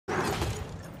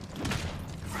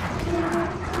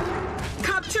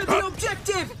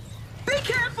objective! Be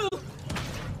careful!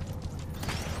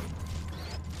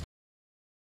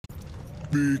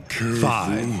 Be careful.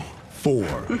 5, 4,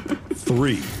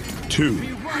 3, 2,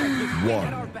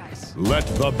 1. Let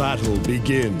the battle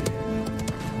begin.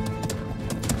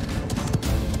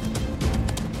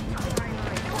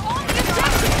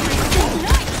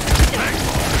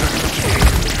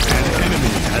 An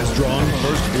enemy has drawn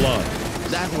first blood.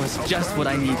 That was just what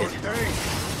I needed.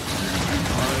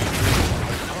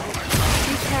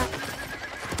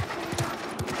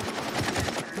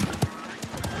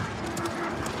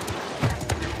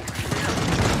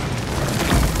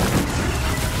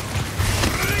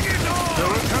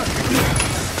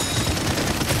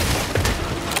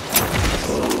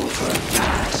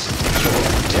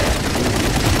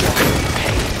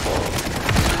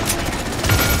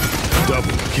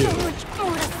 Double kill.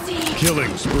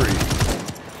 Killing spree.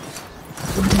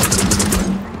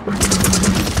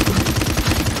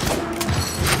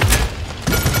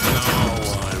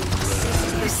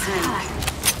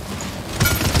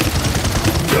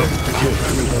 Double kill.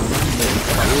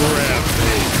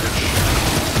 Rampage.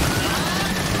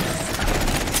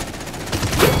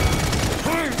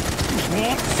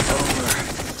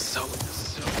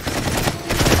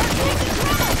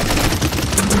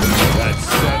 That's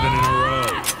 7 in a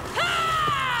row.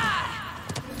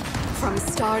 From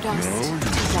stardust to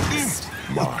dust.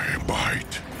 My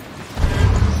bite.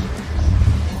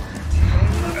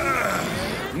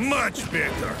 Much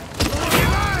better.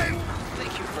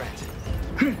 Thank you, friend.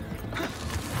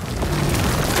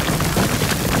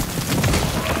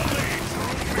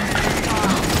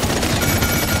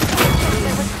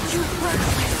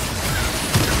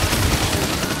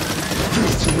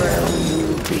 This realm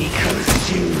will be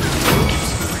consumed.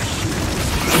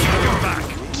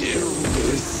 Doom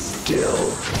is still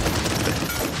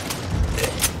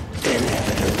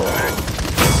inevitable.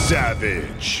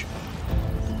 Savage.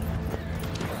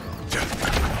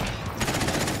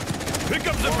 Pick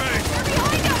up the pace.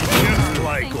 Just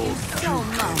like old. So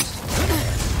much.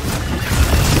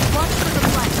 Watch for the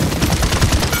flight.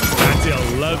 That's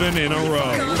 11 in a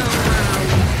row.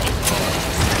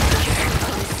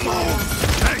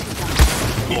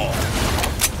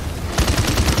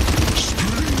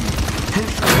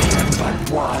 I am but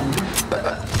one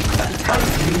of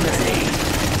many.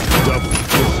 Double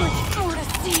kill. More to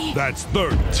see. That's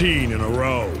 13 in a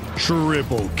row.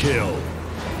 Triple kill.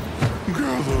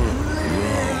 Gather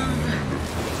round.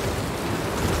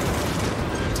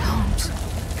 Don't.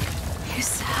 You're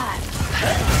sad.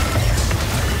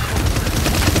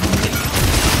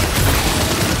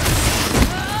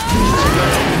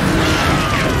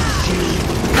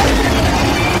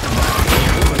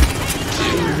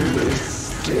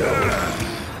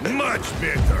 Much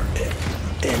better.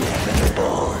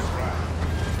 Inevitable.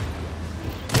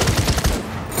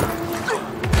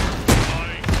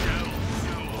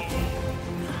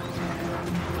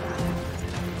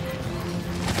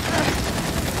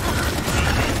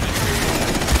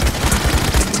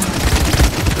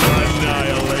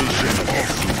 Annihilation.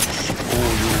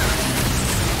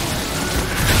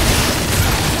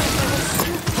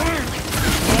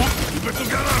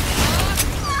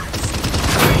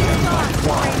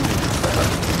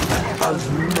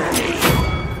 Of many.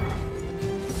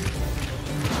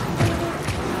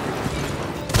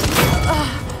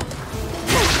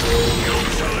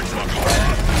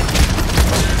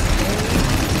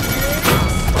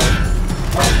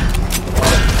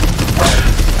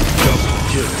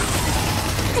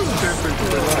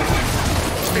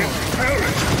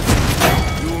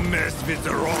 You messed with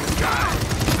the wrong guy.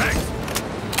 Thanks.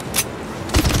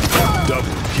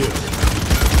 Double kill.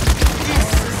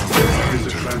 There is a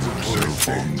transitory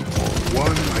thing.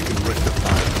 One I can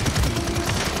rectify.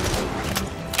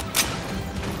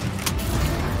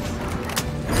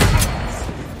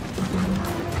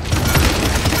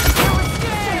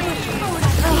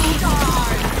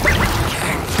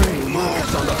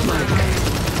 Mars on the flank.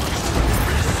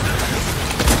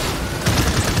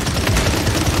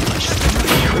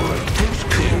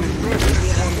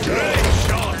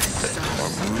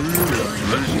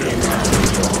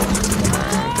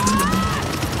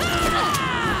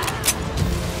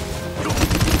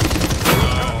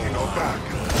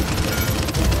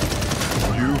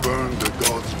 You've earned the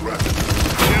god's gratitude.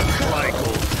 Just like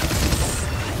old.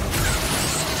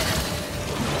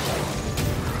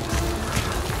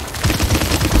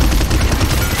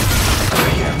 I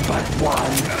am but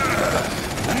one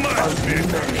Much of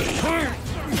better. many.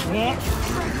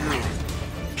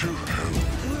 To help.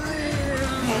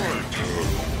 My turn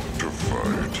to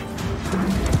fight.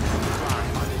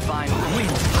 Divine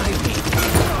wind, I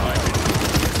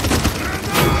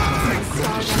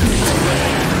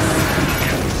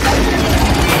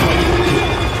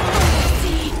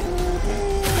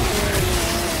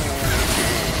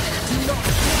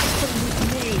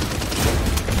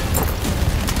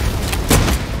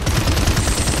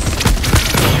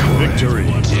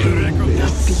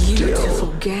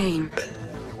Beautiful game.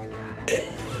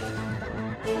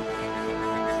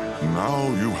 Now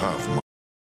you have my...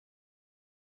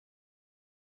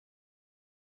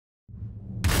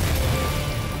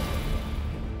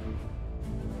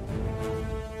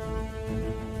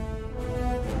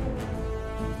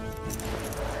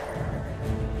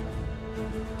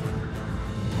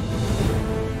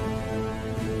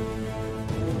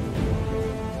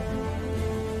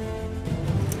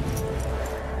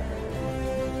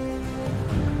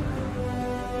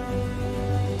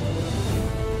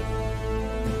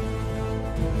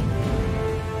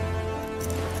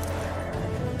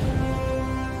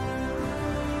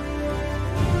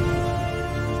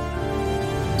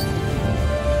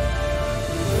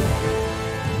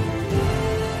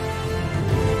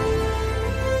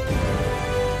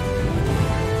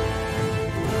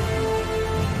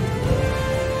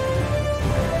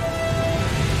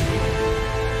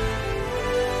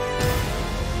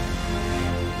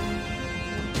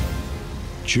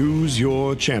 Choose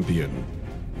your champion.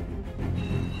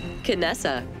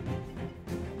 Kinessa.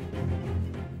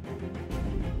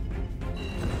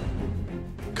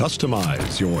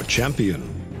 Customize your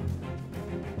champion.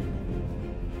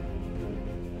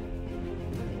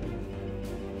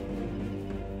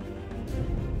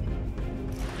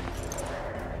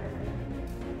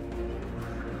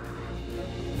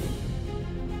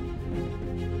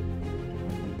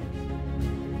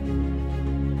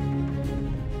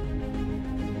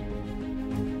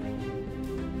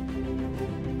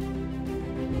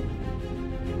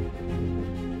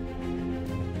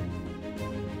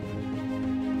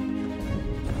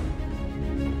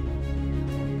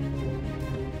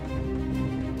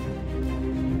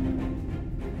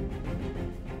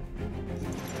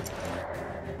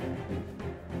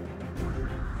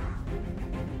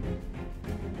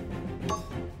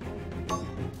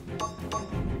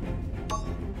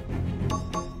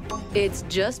 It's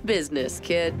just business,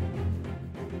 kid.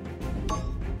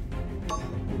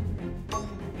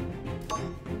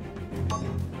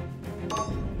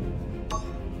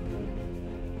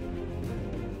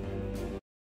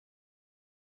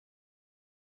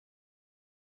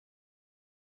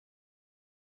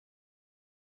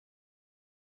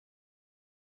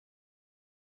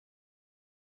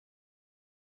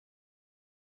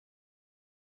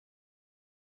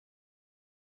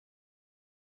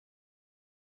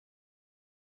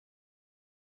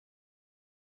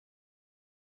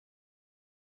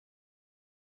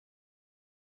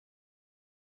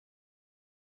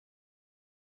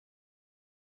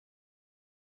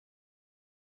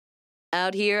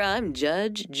 Out here, I'm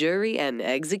judge, jury, and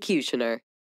executioner.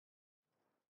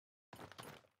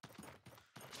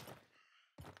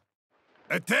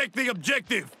 Attack the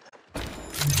objective!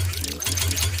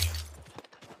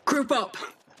 Group up.